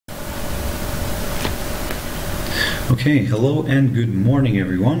Okay, hello and good morning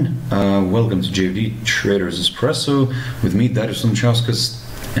everyone. Welcome to JFD Traders Espresso with me, Darius Anucauskas,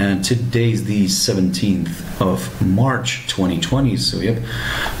 and today's the 17th of March 2020. So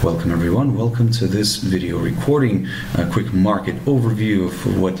welcome everyone, welcome to this video recording, a quick market overview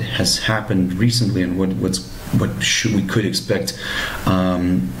of what has happened recently and what we could expect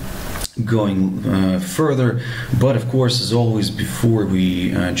going further. But of course, as always, before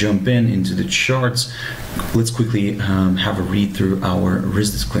we jump into the charts, let's quickly have a read through our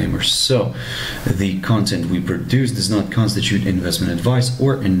risk disclaimer. So the content we produce does not constitute investment advice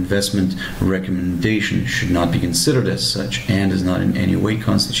or investment recommendation, should not be considered as such, and does not in any way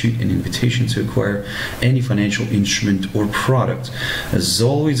constitute an invitation to acquire any financial instrument or product. As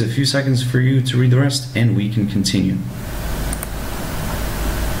always, a few seconds for you to read the rest and we can continue.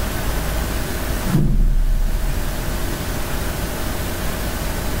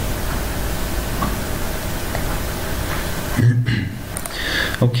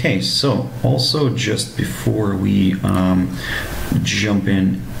 Okay, so also just before we jump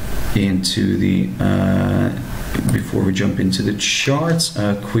into the charts,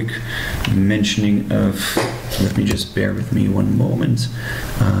 a quick mentioning of, let me just bear with me one moment,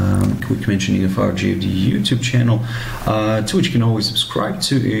 quick mentioning of our JFD YouTube channel, to which you can always subscribe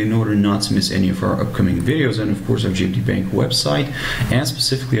to in order not to miss any of our upcoming videos, and of course our JFD Bank website, and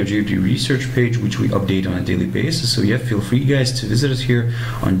specifically our JFD research page, which we update on a daily basis. So feel free guys to visit us here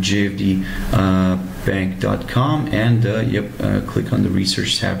on JFDbank.com and click on the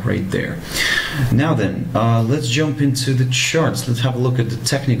research tab right there. Now then, let's jump into the charts. Let's have a look at the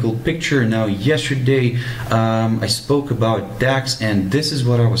technical picture. Now yesterday I spoke about DAX, and this is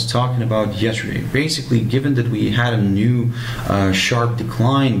what I was talking about yesterday. Basically, given that we had a new sharp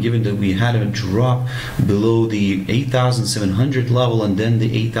decline, given that we had a drop below the 8,700 level and then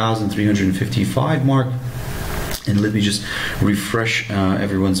the 8,355 mark. And let me just refresh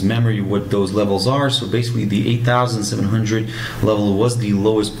everyone's memory what those levels are. So basically the 8,700 level was the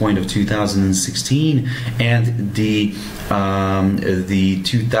lowest point of 2016, and the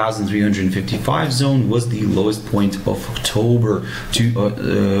 2,355 zone was the lowest point of October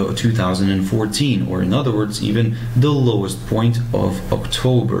 2014, or in other words, even the lowest point of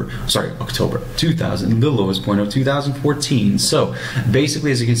October 2000, the lowest point of 2014. So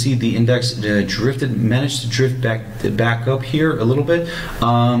basically, as you can see, the index managed to drift back up here a little bit,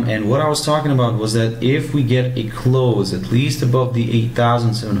 and what I was talking about was that if we get a close at least above the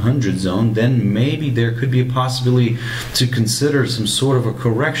 8,700 zone, then maybe there could be a possibility to consider some sort of a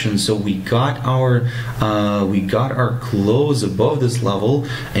correction. So we got our close above this level,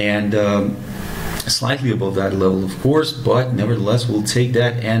 and slightly above that level, of course, but nevertheless we'll take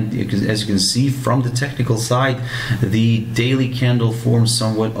that. And as you can see from the technical side, the daily candle forms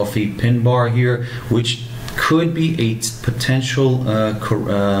somewhat of a pin bar here, which could be a potential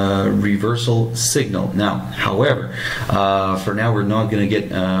reversal signal. Now, however, for now we're not going to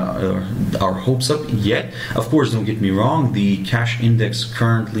get our hopes up yet. Of course, don't get me wrong, the cash index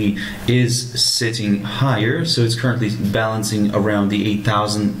currently is sitting higher, so it's currently balancing around the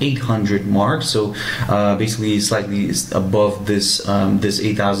 8,800 mark, so basically slightly above this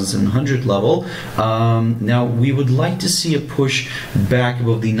 8,700 level. Now we would like to see a push back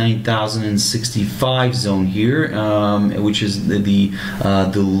above the 9,065 zone here, which is the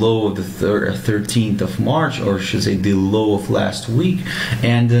low of the 13th of March, or should I say the low of last week,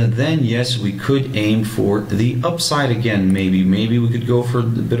 and then yes, we could aim for the upside again. Maybe we could go for a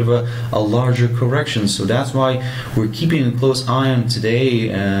bit of a larger correction. So that's why we're keeping a close eye on today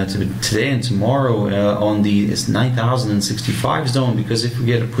and tomorrow on the 9,065 zone, because if we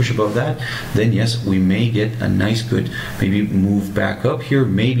get a push above that, then yes, we may get a nice good maybe move back up here,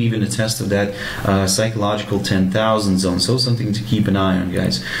 maybe even a test of that psychological 10,000 zone. So something to keep an eye on,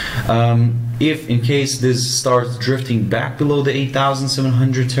 guys. If in case this starts drifting back below the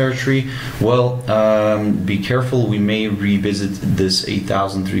 8,700 territory, well, be careful. We may revisit this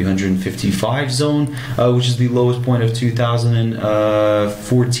 8,355 zone, which is the lowest point of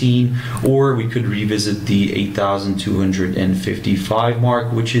 2014, or we could revisit the 8,255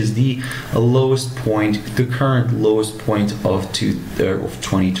 mark, which is the lowest point, the current lowest point of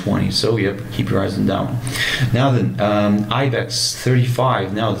 2020. So keep your eyes on that one. Now then, IBEX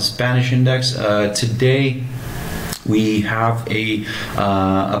 35. Now the Spanish index. Today we have a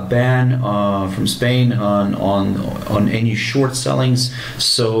ban from Spain on any short sellings,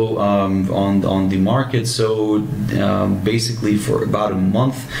 so on the market. So basically for about a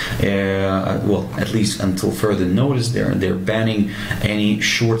month, well, at least until further notice, they're banning any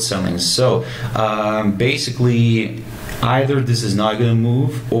short sellings. So basically either this is not going to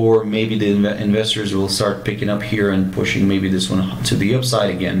move, or maybe the investors will start picking up here and pushing maybe this one to the upside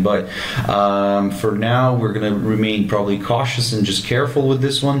again. But for now, we're going to remain probably cautious and just careful with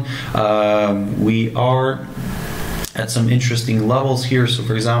this one. We are at some interesting levels here. So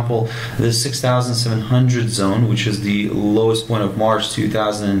for example, the 6,700 zone, which is the lowest point of March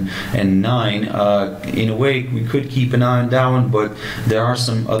 2009, in a way we could keep an eye on that one, but there are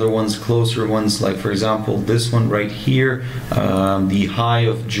some other ones, closer ones, like for example this one right here, the high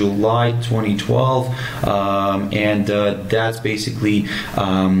of July 2012, and that's basically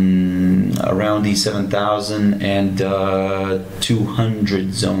around the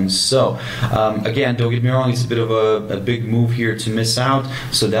 7,200 zones. So again, don't get me wrong, it's a bit of a big move here to miss out,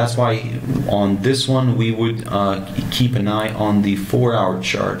 so that's why on this one we would keep an eye on the 4-hour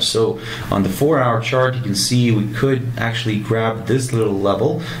chart. So on the 4-hour chart, you can see we could actually grab this little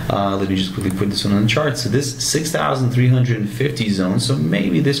level. Let me just quickly put this one on the chart. So this 6,350 zone, so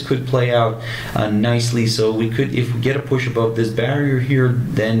maybe this could play out nicely. So we could, if we get a push above this barrier here,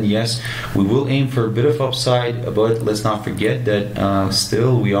 then yes, we will aim for a bit of upside, but let's not forget that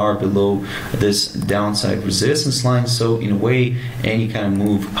still we are below this downside resistance line. So in a way, any kind of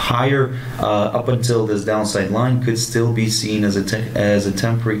move higher up until this downside line could still be seen as a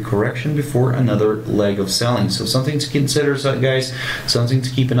temporary correction before another leg of selling. So something to consider, guys, something to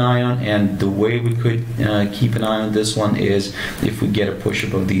keep an eye on. And the way we could keep an eye on this one is if we get a push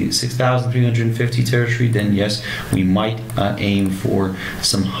above the 6,350 territory, then yes, we might aim for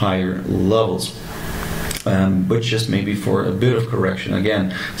some higher levels. But just maybe for a bit of correction.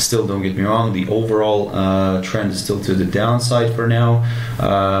 Again, still don't get me wrong, the overall trend is still to the downside for now.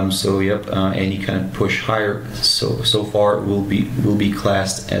 So yep, any kind of push higher so far will be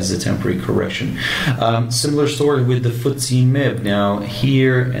classed as a temporary correction. Similar story with the FTSE MIB. Now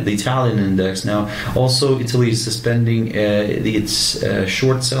here, the Italian index. Now also Italy is suspending its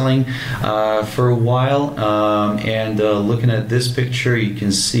short selling for a while, and looking at this picture, you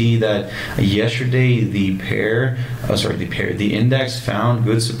can see that yesterday the index found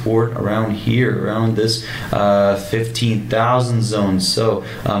good support around here, around this 15,000 zone. So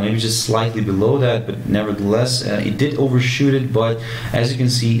maybe just slightly below that, but nevertheless it did overshoot it. But as you can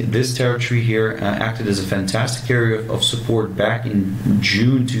see, this territory here acted as a fantastic area of support back in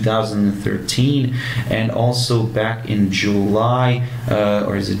June 2013, and also back in July,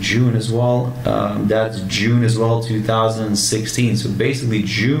 or is it June as well? That's June as well, 2016. So basically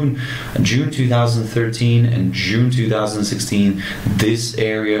June 2013 and June 2016, this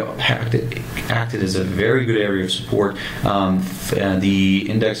area acted as a very good area of support. The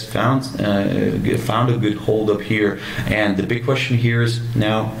index found a good hold up here, and the big question here is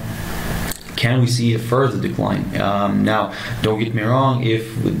now, can we see a further decline? Now, don't get me wrong,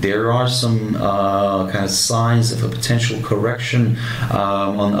 if there are some kind of signs of a potential correction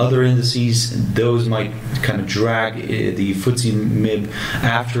on other indices, those might kind of drag the FTSE MIB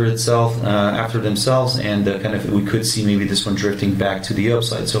after themselves, and kind of we could see maybe this one drifting back to the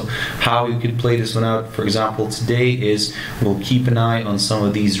upside. So how we could play this one out, for example, today is we'll keep an eye on some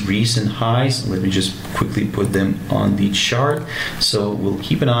of these recent highs. Let me just quickly put them on the chart. So we'll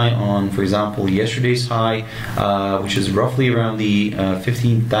keep an eye on, for example, yesterday's high, which is roughly around the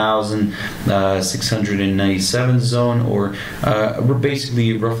 15,697 zone, or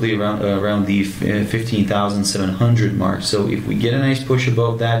basically roughly around the 15,700 mark. So if we get a nice push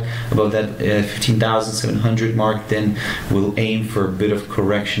above that 15,700 mark, then we'll aim for a bit of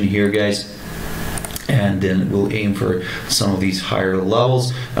correction here, guys, and then we'll aim for some of these higher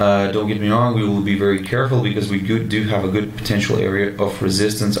levels. Don't get me wrong, we will be very careful because we do have a good potential area of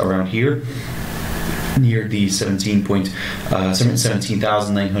resistance around here, near the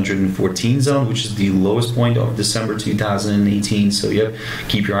 17,914 zone, which is the lowest point of December 2018. So yep,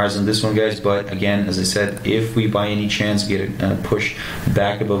 keep your eyes on this one, guys. But again, as I said, if we by any chance get a push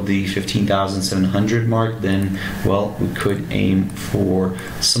back above the 15,700 mark, then well, we could aim for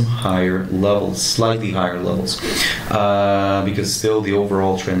some higher levels, slightly higher levels, because still the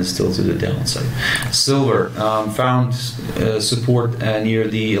overall trend is still to the downside. Silver found support near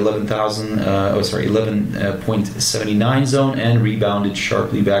the 11.79 zone and rebounded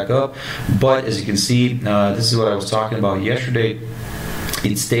sharply back up. But as you can see, this is what I was talking about yesterday.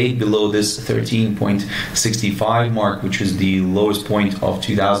 it stayed below this 13.65 mark, which is the lowest point of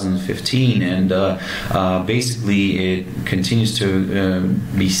 2015, and basically it continues to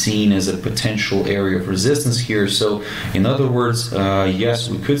be seen as a potential area of resistance here. So in other words, yes,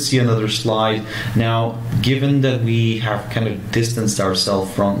 we could see another slide. Now, given that we have kind of distanced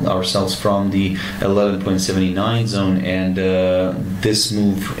ourselves from the 11.79 zone, and this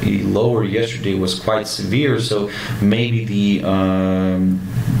move lower yesterday was quite severe, so maybe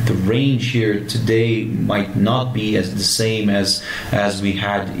the range here today might not be as the same as we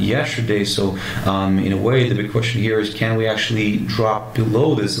had yesterday. So in a way, the big question here is, can we actually drop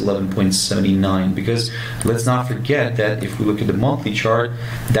below this 11.79? Because let's not forget that if we look at the monthly chart,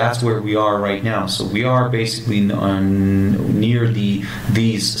 that's where we are right now. So we are basically near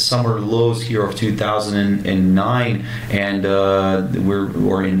these summer lows here of 2009, and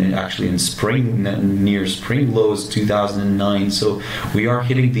we're actually in spring, near spring lows 2009. So we are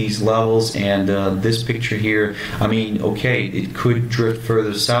hitting these levels, and this picture here, I mean, okay, it could drift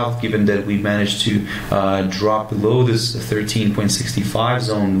further south given that we managed to drop below this 13.65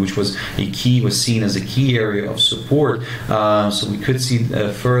 zone, which was seen as a key area of support. So we could see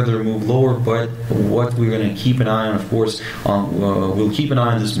a further move lower, but what we're going to keep an eye on, of course, we'll keep an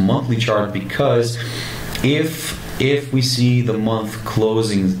eye on this monthly chart, because if we see the month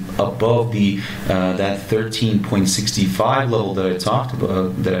closing above the that 13.65 level that I talked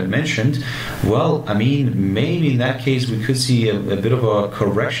about, that I mentioned, well, I mean, maybe in that case we could see a bit of a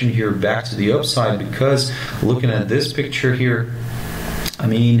correction here back to the upside, because looking at this picture here, I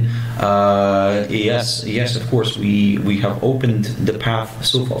mean, yes, of course, we have opened the path.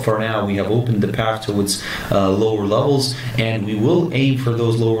 So far, for now, we have opened the path towards lower levels, and we will aim for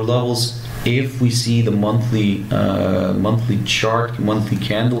those lower levels if we see the monthly chart, monthly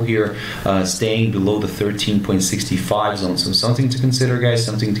candle here staying below the 13.65 zone. So something to consider, guys,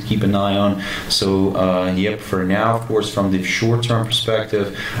 something to keep an eye on. So yep, for now, of course, from the short-term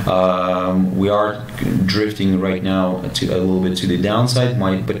perspective, we are drifting right now to a little bit to the downside.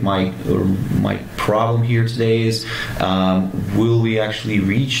 My problem here today is, will we actually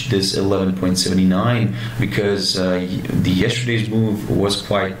reach this 11.79? Because the yesterday's move was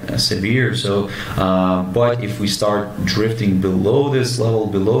quite severe. So, but if we start drifting below this level,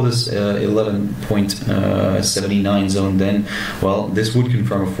 below this 11.79 zone, then, well, this would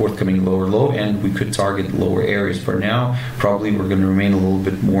confirm a forthcoming lower low, and we could target lower areas. For now, probably we're going to remain a little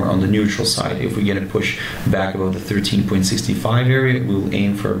bit more on the neutral side. If we get a push back above the 13.65 area, we'll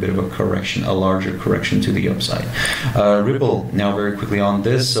aim for a bit of a correction, a larger correction to the upside. Ripple, now very quickly on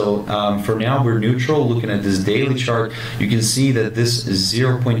this. So for now, we're neutral. Looking at this daily chart, you can see that this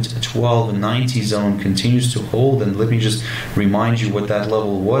 0.1290 zone continues to hold, and let me just remind you what that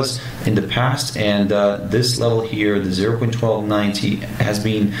level was in the past. And this level here, the 0.1290, has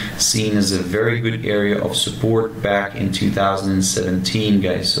been seen as a very good area of support back in 2017,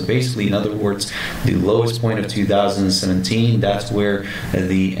 guys. So basically, in other words, the lowest point of 2017, that's where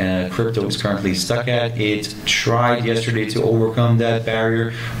the crypto is currently stuck at. It tried yesterday to overcome that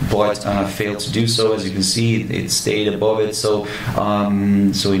barrier, but failed to do so. As you can see, it stayed above it. So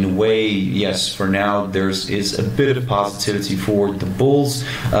so in a way, yes, for now there is a bit of positivity for the bulls.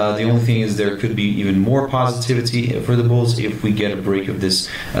 The only thing is there could be even more positivity for the bulls if we get a break of this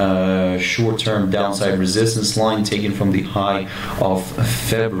short-term downside resistance line taken from the high of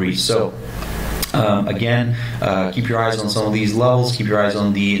February. So again, keep your eyes on some of these levels. Keep your eyes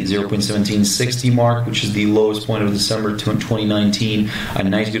on the 0.1760 mark, which is the lowest point of December 2019. A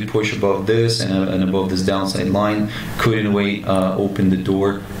nice good push above this and above this downside line could in a way open the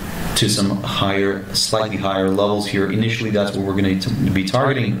door to some higher, slightly higher levels here. Initially, that's what we're going to be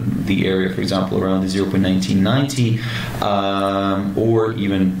targeting, the area, for example, around the 0.1990, or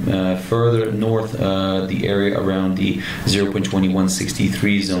even further north, the area around the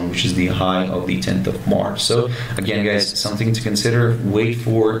 0.2163 zone, which is the high of the 10th of March. So again, guys, something to consider. Wait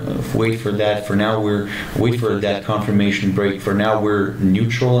for that. For now, wait for that confirmation break. For now, we're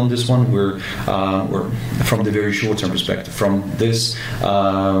neutral on this one. We're from the very short-term perspective. From this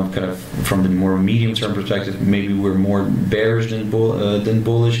from the more medium-term perspective, maybe we're more bearish than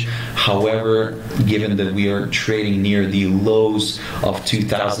bullish. However, given that we are trading near the lows of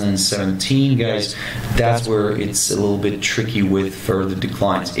 2017, guys, that's where it's a little bit tricky with further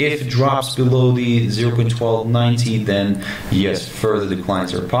declines. If it drops below the 0.1290, then yes, further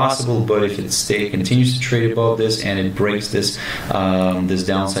declines are possible. But if it continues to trade above this and it breaks this this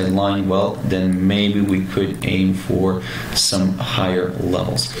downside line, well, then maybe we could aim for some higher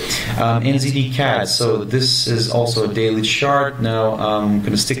levels. NZDCAD. So this is also a daily chart. Now I'm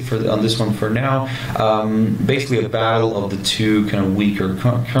going to stick on this one for now. Basically a battle of the two kind of weaker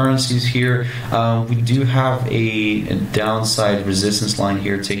currencies here. We do have a downside resistance line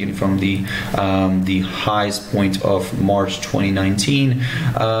here taken from the highest point of March 2019.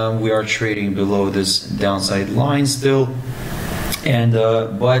 We are trading below this downside line still. And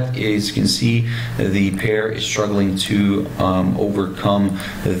but as you can see, the pair is struggling to overcome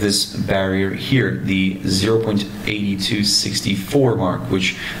this barrier here, the 0.8264 mark,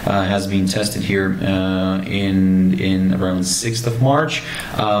 which has been tested here in around 6th of March,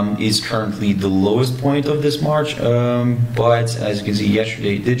 is currently the lowest point of this March. But as you can see,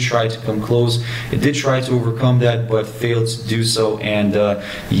 yesterday it did try to come close. It did try to overcome that, but failed to do so. And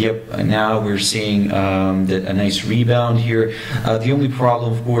yep, now we're seeing that a nice rebound here. The only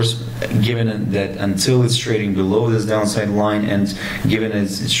problem, of course, given that until it's trading below this downside line, and given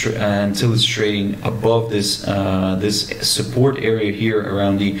until it's trading above this this support area here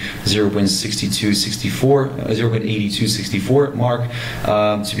around the 0.8264 mark,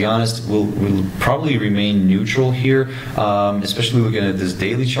 to be honest, will probably remain neutral here, especially looking at this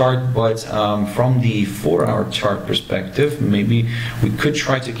daily chart. But from the 4-hour chart perspective, maybe we could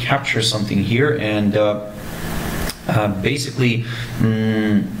try to capture something here and basically,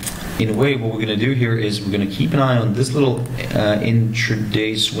 in a way, what we're going to do here is we're going to keep an eye on this little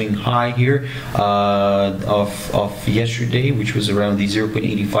intraday swing high here of yesterday, which was around the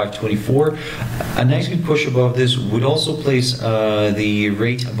 0.8524. A nice good push above this would also place the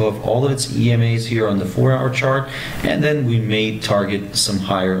rate above all of its EMAs here on the 4-hour chart, and then we may target some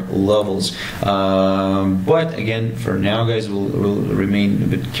higher levels. But again, for now, guys, we'll remain a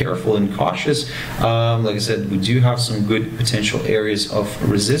bit careful and cautious. Like I said, we do have some good potential areas of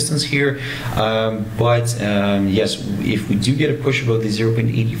resistance here, but yes, if we do get a push above the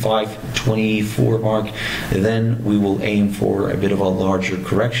 0.8524 mark, then we will aim for a bit of a larger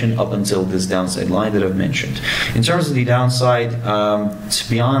correction up until this downside line that I've mentioned. In terms of the downside, to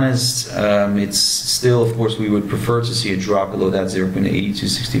be honest, it's still, of course, we would prefer to see a drop below that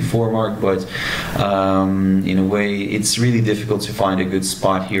 0.8264 mark, but in a way, it's really difficult to find a good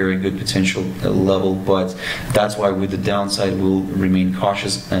spot here, a good potential level. But that's why with the downside, we'll remain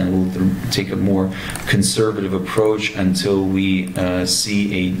cautious and we'll take a more conservative approach until we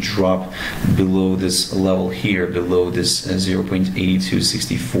see a drop below this level here, below this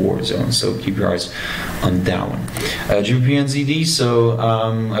 0.8264 zone. So keep your eyes on that one. GBPNZD, so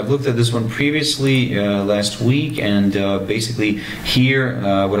I've looked at this one previously last week, and basically here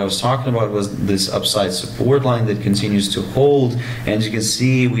what I was talking about was this upside support line that continues to hold. And as you can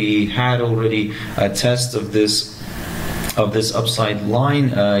see, we had already a test of this upside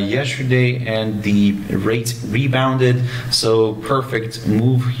line yesterday, and the rate rebounded, so perfect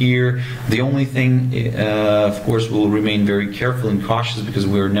move here. The only thing, of course, we'll remain very careful and cautious because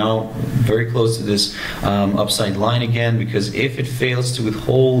we're now very close to this upside line again, because if it fails to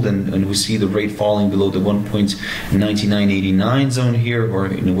withhold and we see the rate falling below the 1.9989 zone here, or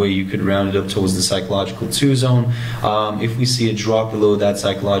in a way you could round it up towards the psychological 2 zone, if we see a drop below that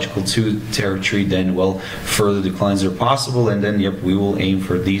psychological 2 territory, then well, further declines are possible. And then, yep, we will aim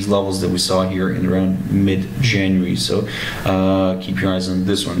for these levels that we saw here in around mid-January. So keep your eyes on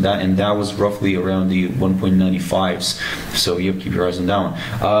this one. That was roughly around the 1.95s. So yep, keep your eyes on that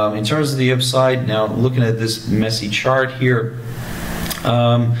one. In terms of the upside, now looking at this messy chart here,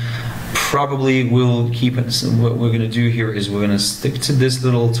 probably we'll keep it. So what we're going to do here is we're going to stick to this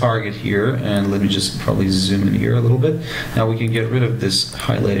little target here, and let me just probably zoom in here a little bit. Now we can get rid of this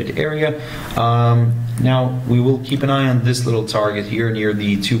highlighted area. Now we will keep an eye on this little target here near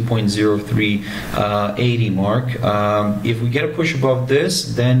the 2.0380 mark. If we get a push above this,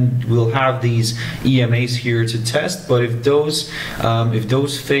 then we'll have these EMAs here to test. But if those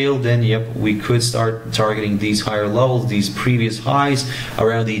fail, then yep, we could start targeting these higher levels, these previous highs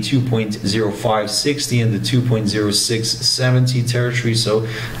around the 2.0560 and the 2.0670 territory. So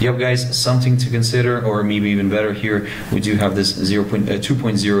yep, guys, something to consider, or maybe even better here, we do have this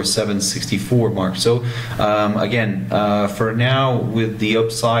 2.0764 mark. So again, for now, with the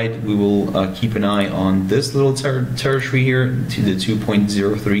upside, we will keep an eye on this little territory here to the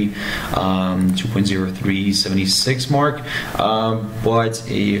 2.0376 mark. But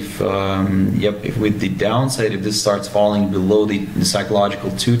if if with the downside, if this starts falling below the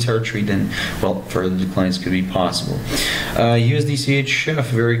psychological 2 territory, then well, further declines could be possible. USDCHF,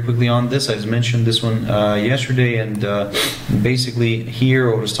 very quickly on this, I mentioned this one yesterday, and basically here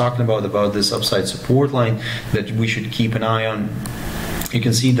what I was talking about this upside support line that we should keep an eye on. you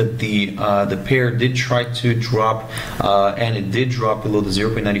can see that the pair did try to drop, and it did drop below the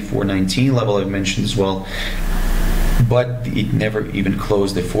 0.9419 level I mentioned as well, but it never even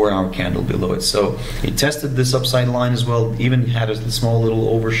closed the 4-hour candle below it. So it tested this upside line as well, even had a small little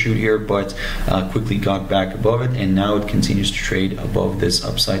overshoot here, but quickly got back above it, and now it continues to trade above this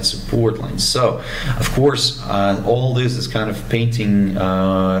upside support line. So of course all this is kind of painting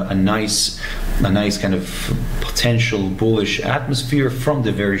a nice kind of potential bullish atmosphere from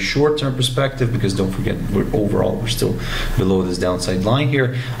the very short-term perspective, because don't forget we're still below this downside line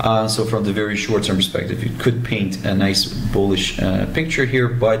here. So from the very short-term perspective, it could paint a nice bullish picture here,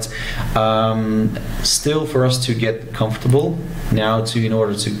 but still for us to get comfortable now, in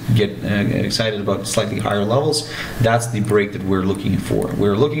order to get excited about slightly higher levels, that's the break that we're looking for.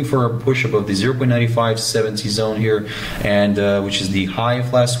 We're looking for a push above the 0.9570 zone here, and which is the high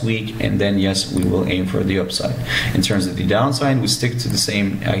of last week, and then yes, we will aim for the upside. In terms of the downside, we stick to the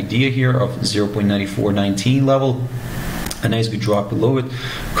same idea here of 0.9419 level. A nice good drop below it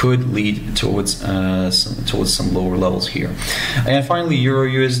could lead towards some lower levels here. And finally,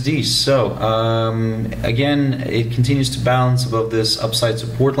 EURUSD. So again, it continues to bounce above this upside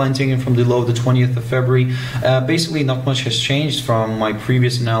support line taken from the low of the 20th of February. Basically, not much has changed from my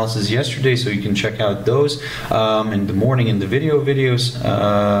previous analysis yesterday, so you can check out those in the morning in the videos,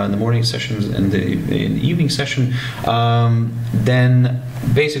 in the morning sessions and the evening session. Then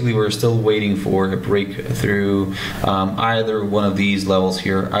basically we're still waiting for a breakthrough either one of these levels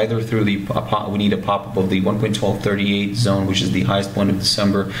here, either through the we need a pop above the 1.1238 zone, which is the highest point of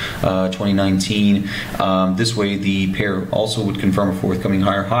December 2019. This way the pair also would confirm a forthcoming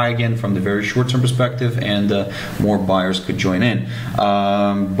higher high again from the very short-term perspective, and more buyers could join in.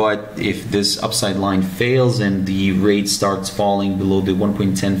 But if this upside line fails and the rate starts falling below the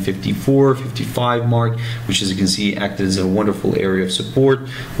 1.1054-55 mark, which as you can see acted as a wonderful area of support,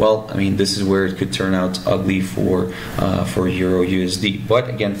 well, I mean, this is where it could turn out ugly for EURUSD. But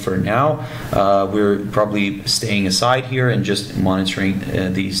again, for now, we're probably staying aside here and just monitoring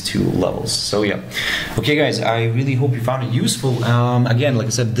these two levels. So yeah, okay, guys, I really hope you found it useful. Again, like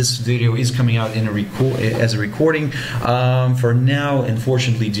I said, this video is coming out in as a recording. For now,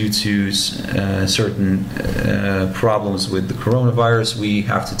 unfortunately, due to certain problems with the coronavirus, we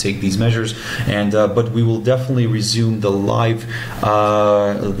have to take these measures, and but we will definitely resume the live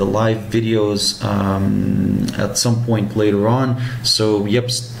videos at some point later on. So yep,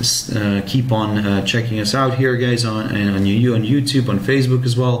 keep on checking us out here, guys, on YouTube, on Facebook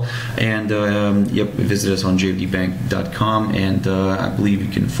as well, and yep, visit us on JFDbank.com, and I believe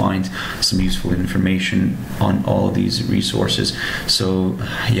you can find some useful information on all of these resources. So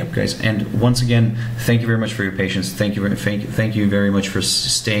yep, guys, and once again, thank you very much for your patience. Thank you very much for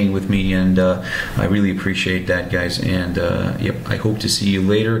staying with me, and I really appreciate that, guys. And yep, I hope to see you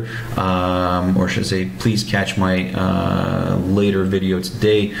later, or should I say, please catch my later video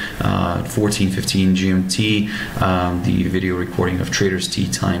today, 14:15 GMT, the video recording of Traders Tea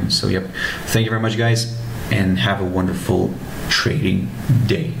Time. So yep, thank you very much, guys, and have a wonderful trading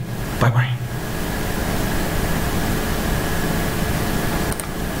day. Bye bye.